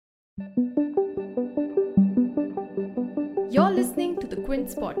You're listening to the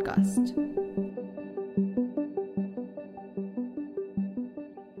Quince podcast.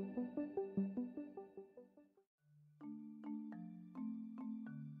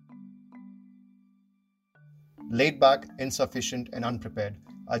 Laid back, insufficient, and unprepared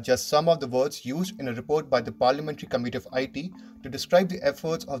are just some of the words used in a report by the Parliamentary Committee of IT to describe the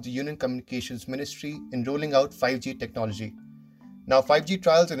efforts of the Union Communications Ministry in rolling out 5G technology. Now, 5G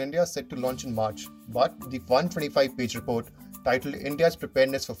trials in India are set to launch in March, but the 125-page report titled India's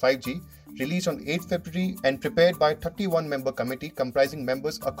Preparedness for 5G, released on 8 February and prepared by a 31-member committee comprising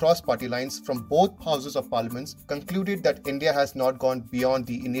members across party lines from both houses of parliaments, concluded that India has not gone beyond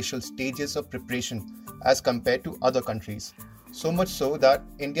the initial stages of preparation as compared to other countries. So much so that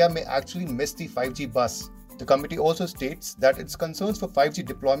India may actually miss the 5G bus. The committee also states that its concerns for 5G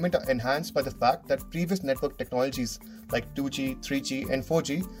deployment are enhanced by the fact that previous network technologies like 2G, 3G and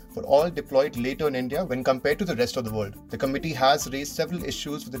 4G were all deployed later in India when compared to the rest of the world. The committee has raised several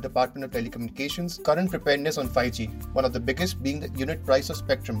issues with the Department of Telecommunications' current preparedness on 5G, one of the biggest being the unit price of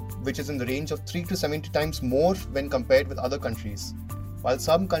spectrum, which is in the range of 3 to 70 times more when compared with other countries. While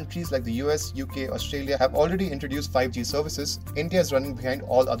some countries like the US, UK, Australia have already introduced 5G services, India is running behind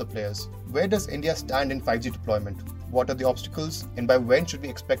all other players. Where does India stand in 5G deployment? What are the obstacles and by when should we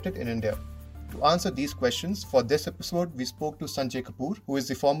expect it in India? To answer these questions, for this episode, we spoke to Sanjay Kapoor, who is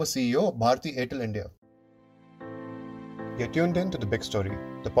the former CEO of Bharti Airtel India. You're tuned in to The Big Story,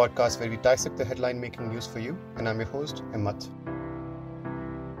 the podcast where we dissect the headline-making news for you, and I'm your host, Himmat.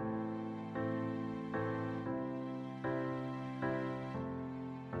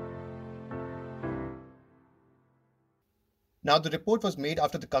 Now, the report was made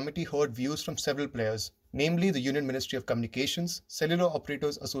after the committee heard views from several players, namely the Union Ministry of Communications, Cellular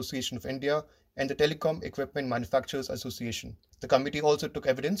Operators Association of India, and the Telecom Equipment Manufacturers Association. The committee also took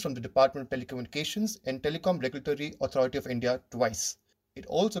evidence from the Department of Telecommunications and Telecom Regulatory Authority of India twice. It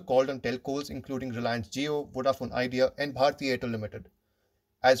also called on telcos including Reliance Jio, Vodafone Idea, and Bharti Airtel Limited.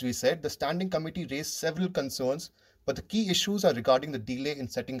 As we said, the standing committee raised several concerns, but the key issues are regarding the delay in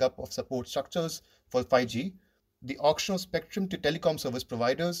setting up of support structures for 5G, the auction of spectrum to telecom service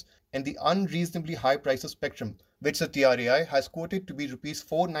providers, and the unreasonably high price of spectrum, which the TRAI has quoted to be Rs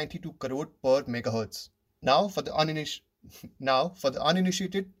 492 crore per megahertz. Now, for the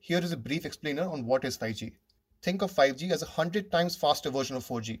uninitiated, here is a brief explainer on what is 5G. Think of 5G as a 100 times faster version of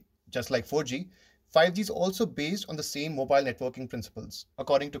 4G. Just like 4G, 5G is also based on the same mobile networking principles.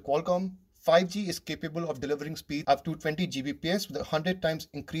 According to Qualcomm, 5G is capable of delivering speed up to 20 Gbps with a 100 times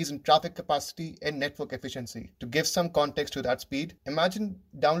increase in traffic capacity and network efficiency. To give some context to that speed, imagine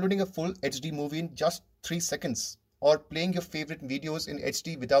downloading a full HD movie in just 3 seconds or playing your favorite videos in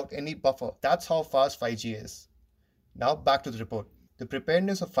HD without any buffer. That's how fast 5G is. Now back to the report. The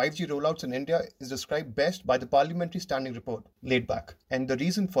preparedness of 5G rollouts in India is described best by the Parliamentary Standing Report, laid back. And the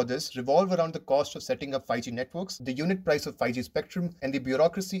reason for this revolve around the cost of setting up 5G networks, the unit price of 5G spectrum, and the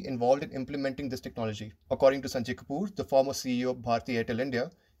bureaucracy involved in implementing this technology. According to Sanjay Kapoor, the former CEO of Bharti Airtel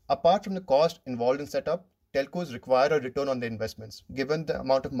India, apart from the cost involved in setup, telcos require a return on their investments, given the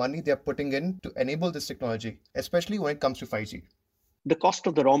amount of money they are putting in to enable this technology, especially when it comes to 5G. The cost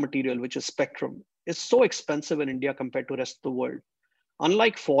of the raw material, which is spectrum, is so expensive in India compared to the rest of the world.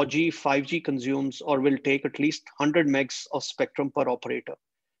 Unlike 4G, 5G consumes or will take at least 100 megs of spectrum per operator.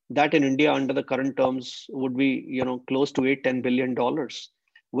 That in India, under the current terms, would be close to $8-10 billion,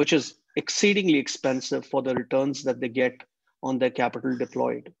 which is exceedingly expensive for the returns that they get on their capital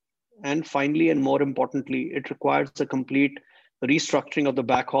deployed. And finally, and more importantly, it requires a complete restructuring of the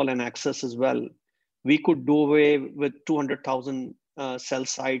backhaul and access as well. We could do away with 200,000 cell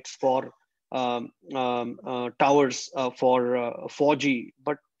sites for towers for 4G,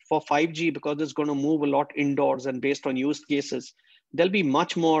 but for 5G, because it's going to move a lot indoors and based on use cases, there'll be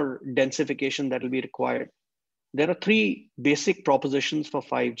much more densification that will be required. There are 3 basic propositions for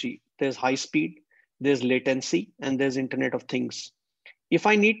 5G. There's high speed, there's latency, and there's Internet of Things. If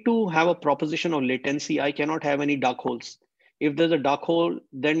I need to have a proposition of latency, I cannot have any dark holes. If there's a dark hole,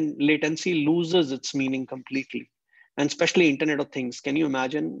 then latency loses its meaning completely. And especially Internet of Things. Can you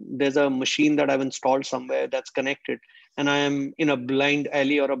imagine there's a machine that I've installed somewhere that's connected and I am in a blind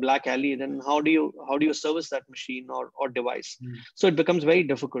alley or a black alley, then how do you service that machine or device? So it becomes very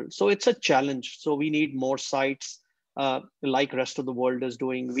difficult. So it's a challenge. So we need more sites like rest of the world is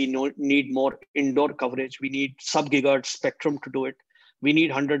doing. We need more indoor coverage. We need sub-gigahertz spectrum to do it. We need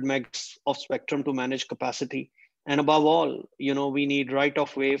 100 megs of spectrum to manage capacity. And above all, we need right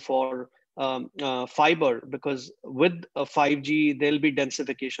of way for fiber, because with 5G, there'll be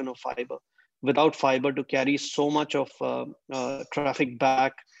densification of fiber. Without fiber to carry so much of traffic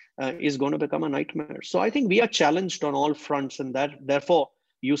back, is going to become a nightmare. So I think we are challenged on all fronts, and that therefore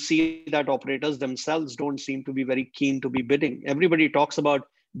you see that operators themselves don't seem to be very keen to be bidding. Everybody talks about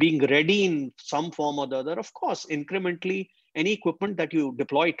being ready in some form or the other. Of course, incrementally, any equipment that you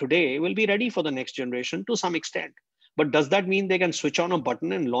deploy today will be ready for the next generation to some extent. But does that mean they can switch on a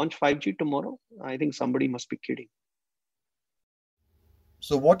button and launch 5G tomorrow? I think somebody must be kidding.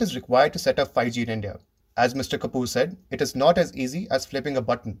 So what is required to set up 5G in India? As Mr. Kapoor said, it is not as easy as flipping a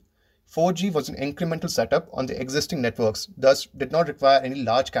button. 4G was an incremental setup on the existing networks, thus did not require any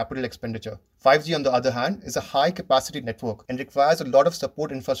large capital expenditure. 5G, on the other hand, is a high-capacity network and requires a lot of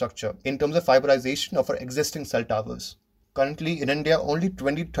support infrastructure in terms of fiberization of our existing cell towers. Currently, in India, only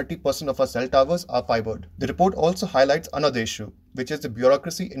 20-30% of our cell towers are fibered. The report also highlights another issue, which is the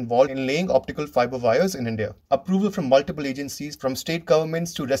bureaucracy involved in laying optical fiber wires in India. Approval from multiple agencies, from state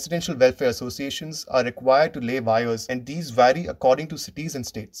governments to residential welfare associations, are required to lay wires, and these vary according to cities and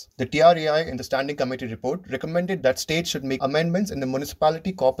states. The TRAI in the Standing Committee report recommended that states should make amendments in the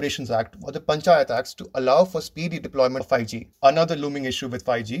Municipality Corporations Act or the Panchayat Acts to allow for speedy deployment of 5G. Another looming issue with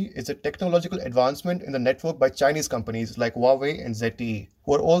 5G is the technological advancement in the network by Chinese companies like Huawei and ZTE,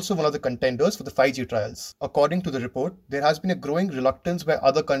 who are also one of the contenders for the 5G trials. According to the report, there has been a growing reluctance by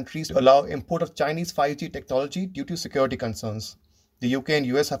other countries to allow import of Chinese 5G technology due to security concerns. The UK and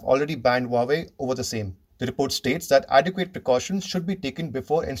US have already banned Huawei over the same. The report states that adequate precautions should be taken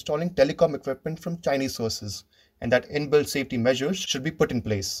before installing telecom equipment from Chinese sources, and that inbuilt safety measures should be put in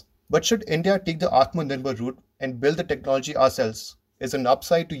place. But should India take the Atmanirbhar route and build the technology ourselves? Is there an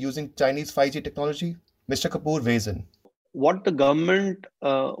upside to using Chinese 5G technology? Mr. Kapoor weighs in. What the government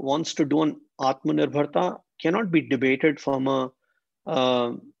wants to do on Atmanirbharta cannot be debated from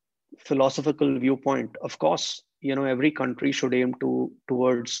a philosophical viewpoint. Of course, every country should aim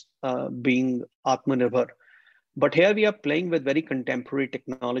towards being Atmanirbhar. But here we are playing with very contemporary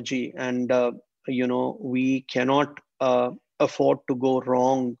technology, and we cannot afford to go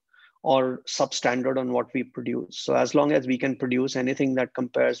wrong or substandard on what we produce. So as long as we can produce anything that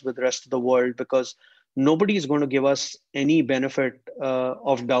compares with the rest of the world, because nobody is going to give us any benefit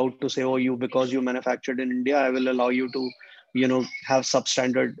of doubt to say, oh, because you manufactured in India, I will allow you to have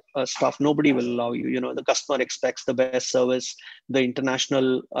substandard stuff. Nobody will allow you. The customer expects the best service. The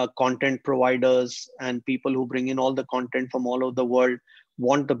international content providers and people who bring in all the content from all over the world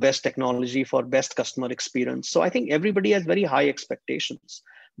want the best technology for best customer experience. So I think everybody has very high expectations.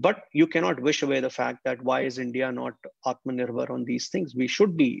 But you cannot wish away the fact that why is India not Atmanirbhar on these things? We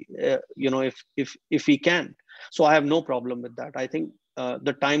should be, if we can. So I have no problem with that. I think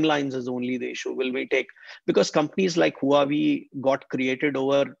the timelines is only the issue. Will we take, because companies like Huawei got created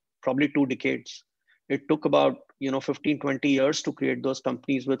over probably 2 decades. It took about 15, 20 years to create those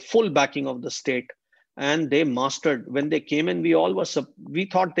companies with full backing of the state. And they mastered. When they came in, we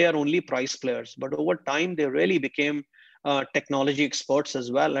thought they are only price players, but over time they really became technology experts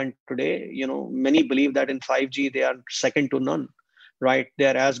as well. And today, many believe that in 5G, they are second to none, right?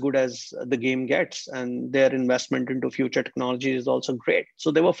 They're as good as the game gets, and their investment into future technology is also great.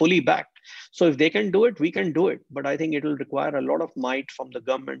 So they were fully backed. So if they can do it, we can do it. But I think it will require a lot of might from the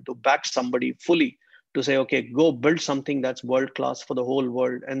government to back somebody fully to say, okay, go build something that's world-class for the whole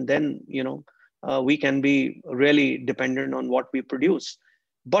world. And then, we can be really dependent on what we produce.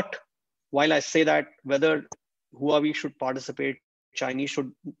 But while I say that, whether Huawei should participate, Chinese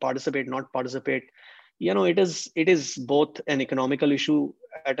should participate, not participate, it is both an economical issue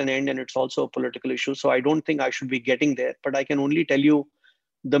at an end, and it's also a political issue. So I don't think I should be getting there, but I can only tell you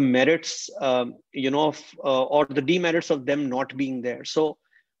the merits, or the demerits of them not being there. So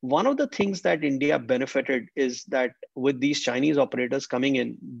one of the things that India benefited is that with these Chinese operators coming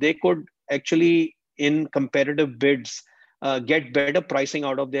in, they could actually, in competitive bids, get better pricing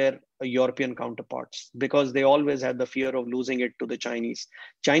out of their European counterparts, because they always had the fear of losing it to the Chinese.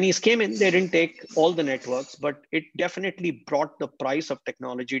 Chinese came in, they didn't take all the networks, but it definitely brought the price of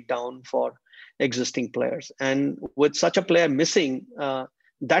technology down for existing players. And with such a player missing,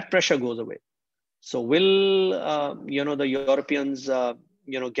 that pressure goes away. So will the Europeans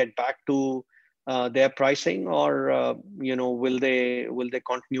get back to their pricing, or will they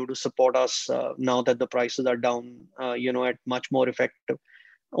continue to support us now that the prices are down at much more effective?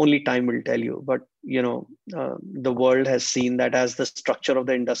 Only time will tell you. But the world has seen that as the structure of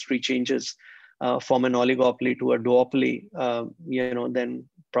the industry changes from an oligopoly to a duopoly, then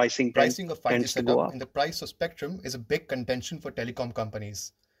pricing of 5G tends to go setup up. and the price of spectrum is a big contention for telecom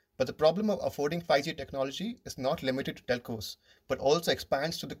companies. But the problem of affording 5G technology is not limited to telcos, but also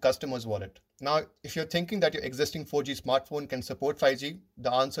expands to the customer's wallet. Now, if you're thinking that your existing 4G smartphone can support 5G,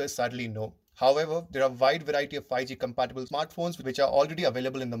 the answer is sadly no. However, there are a wide variety of 5G compatible smartphones which are already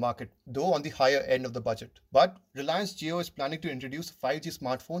available in the market, though on the higher end of the budget. But Reliance Jio is planning to introduce a 5G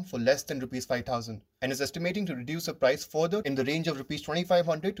smartphone for less than Rs 5,000 and is estimating to reduce the price further in the range of Rs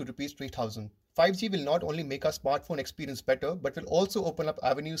 2,500 to Rs 3,000. 5G will not only make our smartphone experience better, but will also open up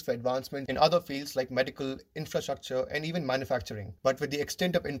avenues for advancement in other fields like medical, infrastructure, and even manufacturing. But with the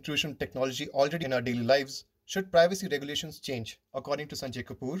extent of intrusion of technology already in our daily lives, should privacy regulations change? According to Sanjay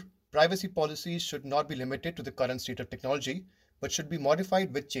Kapoor, privacy policies should not be limited to the current state of technology, but should be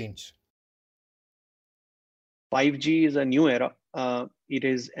modified with change. 5G is a new era. It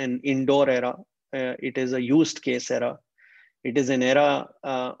is an indoor era. It is a used case era. It is an era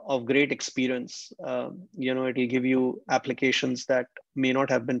of great experience. It will give you applications that may not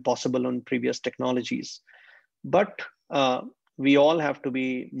have been possible on previous technologies. But we all have to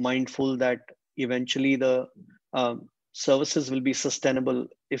be mindful that eventually the services will be sustainable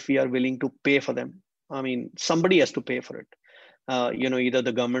if we are willing to pay for them. I mean, somebody has to pay for it. Either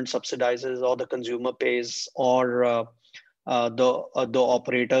the government subsidizes or the consumer pays, or the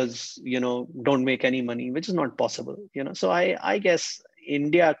operators, don't make any money, which is not possible. So I guess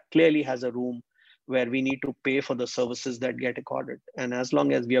India clearly has a room where we need to pay for the services that get accorded, and as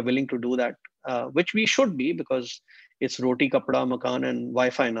long as we are willing to do that, which we should be, because it's roti, kapda, makan, and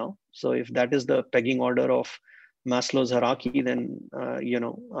Wi-Fi now. So if that is the pegging order of Maslow's hierarchy, then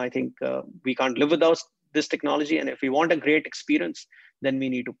I think we can't live without this technology. And if we want a great experience, then we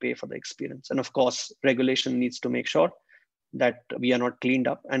need to pay for the experience. And of course, regulation needs to make sure that we are not cleaned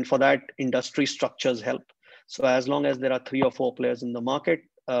up. And for that, industry structures help. So as long as there are 3 or 4 players in the market,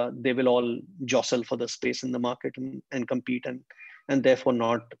 they will all jostle for the space in the market and compete, and therefore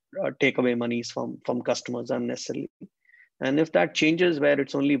not take away monies from customers unnecessarily. And if that changes where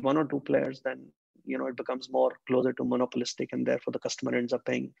it's only 1 or 2 players, then it becomes more closer to monopolistic, and therefore the customer ends up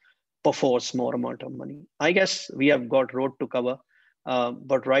paying per force more amount of money. I guess we have got road to cover,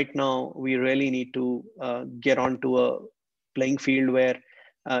 but right now we really need to get onto a playing field where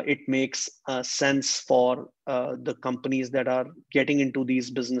it makes sense for the companies that are getting into these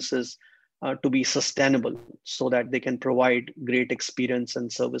businesses to be sustainable, so that they can provide great experience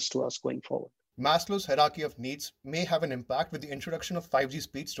and service to us going forward. Maslow's hierarchy of needs may have an impact with the introduction of 5G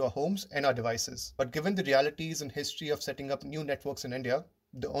speeds to our homes and our devices. But given the realities and history of setting up new networks in India,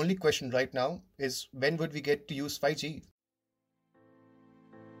 the only question right now is, when would we get to use 5G?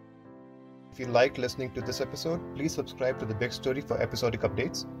 If you liked listening to this episode, please subscribe to The Big Story for episodic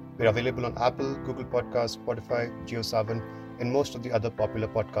updates. We're available on Apple, Google Podcasts, Spotify, JioSaavn, and most of the other popular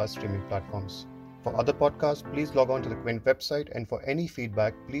podcast streaming platforms. For other podcasts, please log on to the Quint website, and for any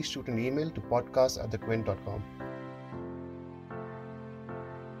feedback, please shoot an email to podcast@thequint.com.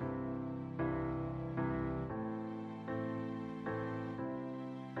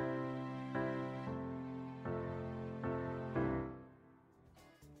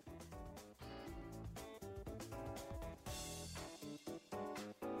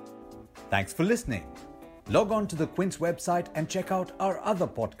 Thanks for listening. Log on to the Quint's website and check out our other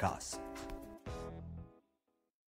podcasts.